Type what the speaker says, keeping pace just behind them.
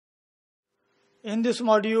In this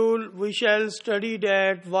module, we shall study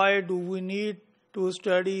that why do we need to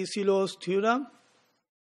study Sylow's theorem.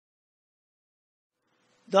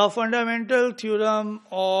 The fundamental theorem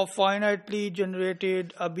of finitely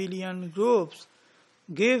generated abelian groups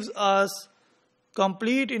gives us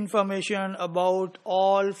complete information about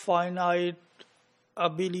all finite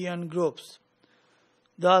abelian groups.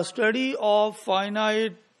 The study of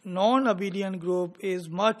finite non-abelian group is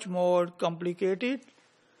much more complicated.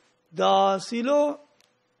 The Sylow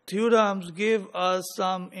theorems give us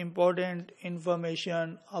some important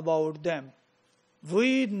information about them.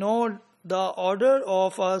 We know the order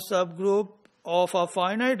of a subgroup of a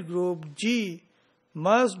finite group G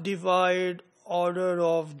must divide order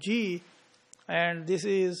of G, and this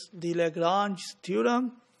is the Lagrange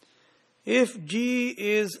theorem. If G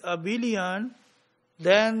is abelian,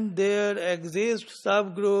 then there exist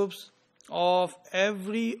subgroups of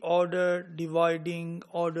every order dividing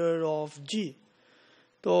order of G.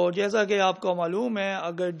 تو جیسا کہ آپ کو معلوم ہے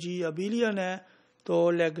اگر G abelian ہے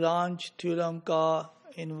تو لیگرانج تھیورم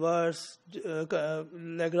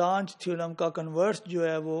کا کنورس جو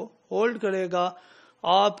ہے وہ ہولڈ کرے گا.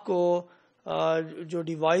 آپ کو جو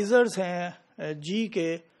ڈیوائزرز ہیں G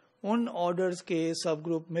کے ان آرڈرز کے سب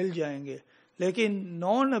گروپ مل جائیں گے, لیکن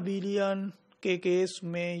نان ابیلین کے کیس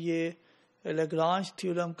میں یہ لیگرانج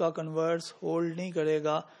تھیورم کا کنورس ہولڈ نہیں کرے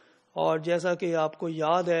گا. اور جیسا کہ آپ کو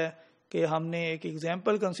یاد ہے کہ ہم نے ایک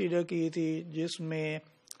ایگزامپل کنسیڈر کی تھی جس میں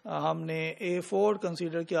ہم نے A4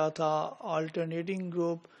 کنسیڈر کیا تھا alternating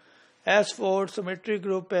group, S4 symmetric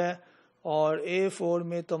group ہے اور A4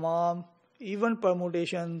 میں تمام ایون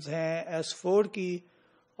پرموٹیشنز ہیں S4 کی,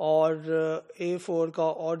 اور A4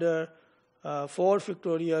 کا آرڈر 4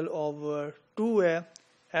 فیکٹوریل اوور 2 ہے.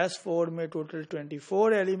 S4 میں ٹوٹل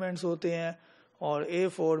 24 ایلیمنٹس ہوتے ہیں اور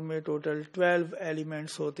A4 میں ٹوٹل 12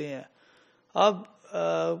 ایلیمنٹس ہوتے ہیں. اب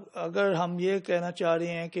اگر ہم یہ کہنا چاہ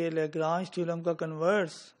رہے ہیں کہ لیگرانج تھیورم کا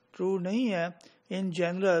کنورس ٹرو نہیں ہے ان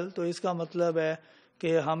جنرل, تو اس کا مطلب ہے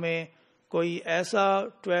کہ ہمیں کوئی ایسا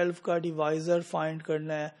 12 کا ڈیوائزر فائنڈ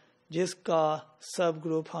کرنا ہے جس کا سب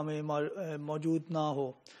گروپ ہمیں موجود نہ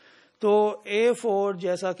ہو. تو A4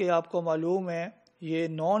 جیسا کہ آپ کو معلوم ہے یہ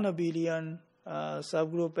نان ابیلین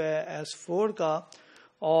سب گروپ ہے S4 کا,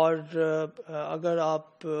 اور اگر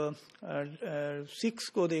آپ 6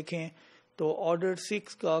 کو دیکھیں تو آرڈر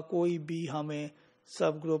 6 کا کوئی بھی ہمیں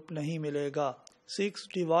سب گروپ نہیں ملے گا. 6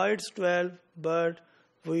 divides 12 but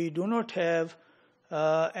we do not have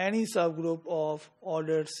any subgroup of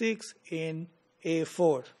order 6 in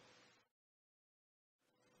A4.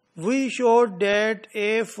 We showed that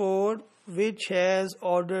A4 which has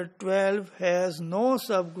order 12 has no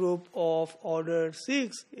subgroup of order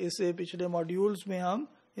 6. اسے پچھلے ماڈیولز میں ہم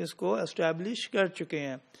اس کو اسٹیبلش کر چکے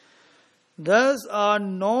ہیں. Thus a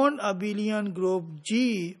non-abelian group G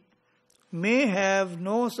may have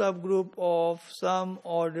no subgroup of some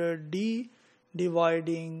order D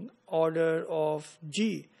dividing order of G.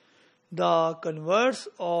 The converse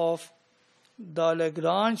of the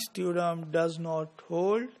Lagrange theorem does not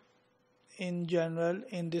hold in general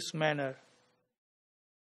in this manner.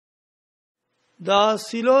 The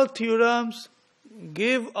Sylow theorems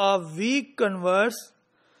give a weak converse,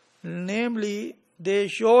 namely they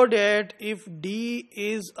show that if D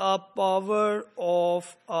is a power of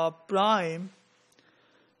a prime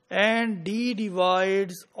and D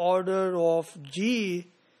divides order of G,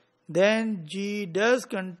 then G does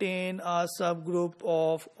contain a subgroup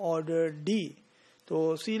of order D. تو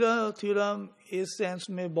Sylow theorem اس sense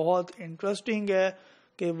میں بہت interesting ہے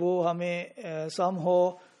کہ وہ ہمیں سم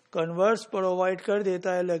ہو converse provide کر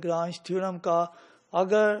دیتا ہے لیگرانج تھیورم کا.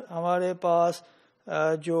 اگر ہمارے پاس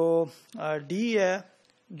جو D ہے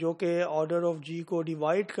جو کہ آرڈر آف G کو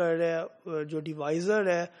ڈیوائڈ کر رہا ہے, جو ڈیوائزر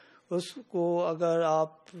ہے اس کو اگر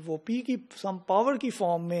آپ وہ P کی سم پاور کی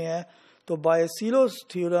فارم میں ہے تو بائی Sylow's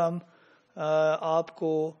تھیورم آپ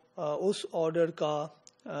کو اس آرڈر کا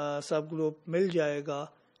سب گروپ مل جائے گا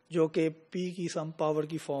جو کہ P کی سم پاور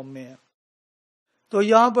کی فارم میں ہے. تو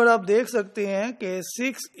یہاں پر آپ دیکھ سکتے ہیں کہ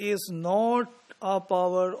 6 is not a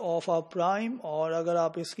power of a prime, اور اگر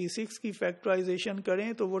آپ اس کی 6 کی فیکٹرائزیشن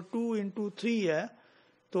کریں تو وہ 2 into 3 ہے,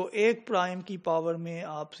 تو ایک پرائم کی پاور میں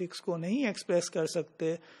آپ 6 کو نہیں ایکسپریس کر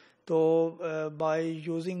سکتے. تو by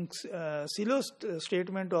using Sylow's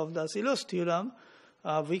statement of the Sylow's theorem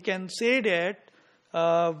we can say that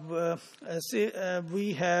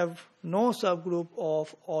we have no subgroup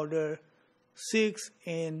of order 6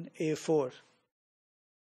 in A4.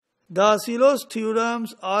 The Sylow's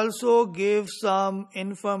theorems also give some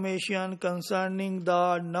information concerning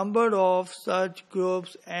the number of such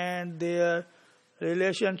groups and their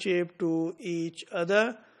relationship to each other.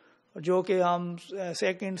 جو کہ ہم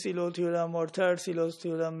second سیلو theorem اور third سیلو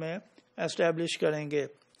theorem میں establish کریں گے.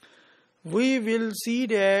 We will see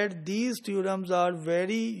that these theorems are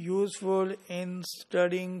very useful in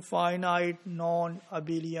studying finite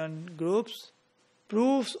non-abelian groups.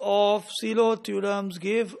 Proofs of Sylow theorems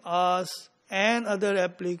give us another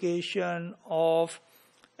application of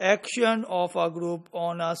action of a group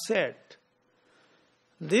on a set.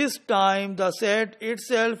 This time the set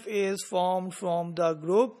itself is formed from the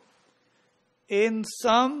group. In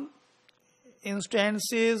some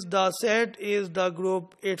instances the set is the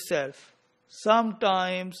group itself.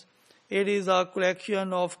 Sometimes it is a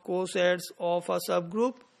collection of cosets of a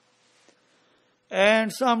subgroup,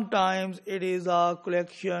 and sometimes it is a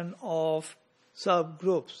collection of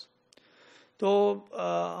subgroups. تو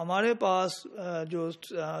ہمارے پاس جو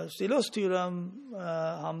selves theorem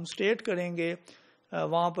ہم state کریں گے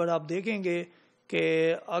وہاں پر آپ دیکھیں گے کہ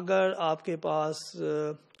اگر آپ کے پاس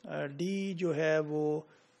ڈی جو ہے وہ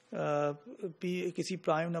کسی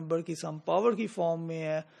پرائم نمبر کی سم پاور کی فارم میں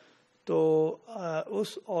ہے تو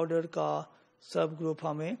اس آرڈر کا سب گروپ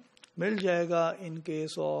ہمیں مل جائے گا in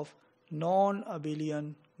case of non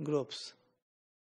abelian groups.